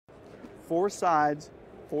4 sides,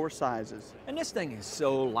 4 sizes. And this thing is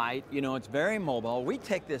so light, you know, it's very mobile. We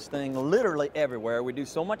take this thing literally everywhere. We do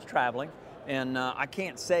so much traveling, and I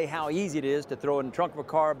can't say how easy it is to throw it in the trunk of a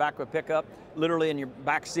car, back of a pickup, literally in your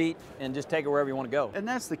back seat, and just take it wherever you want to go. And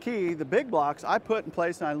that's the key. The big blocks I put in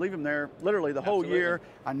place and I leave them there literally the whole year.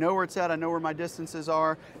 I know where it's at, I know where my distances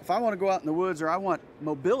are. If I want to go out in the woods or I want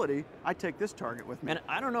mobility, I take this target with me. And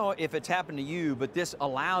I don't know if it's happened to you, but this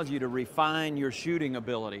allows you to refine your shooting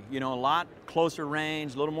ability. You know, a lot closer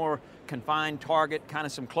range, a little more confined target, kind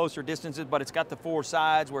of some closer distances, but it's got the 4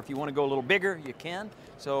 sides where if you want to go a little bigger, you can.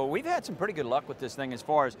 So we've had some pretty good luck with this thing as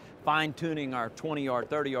far as fine-tuning our 20-yard,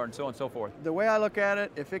 30-yard, and so on and so forth. The way I look at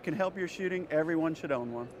it, if it can help your shooting, everyone should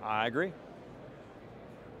own one. I agree.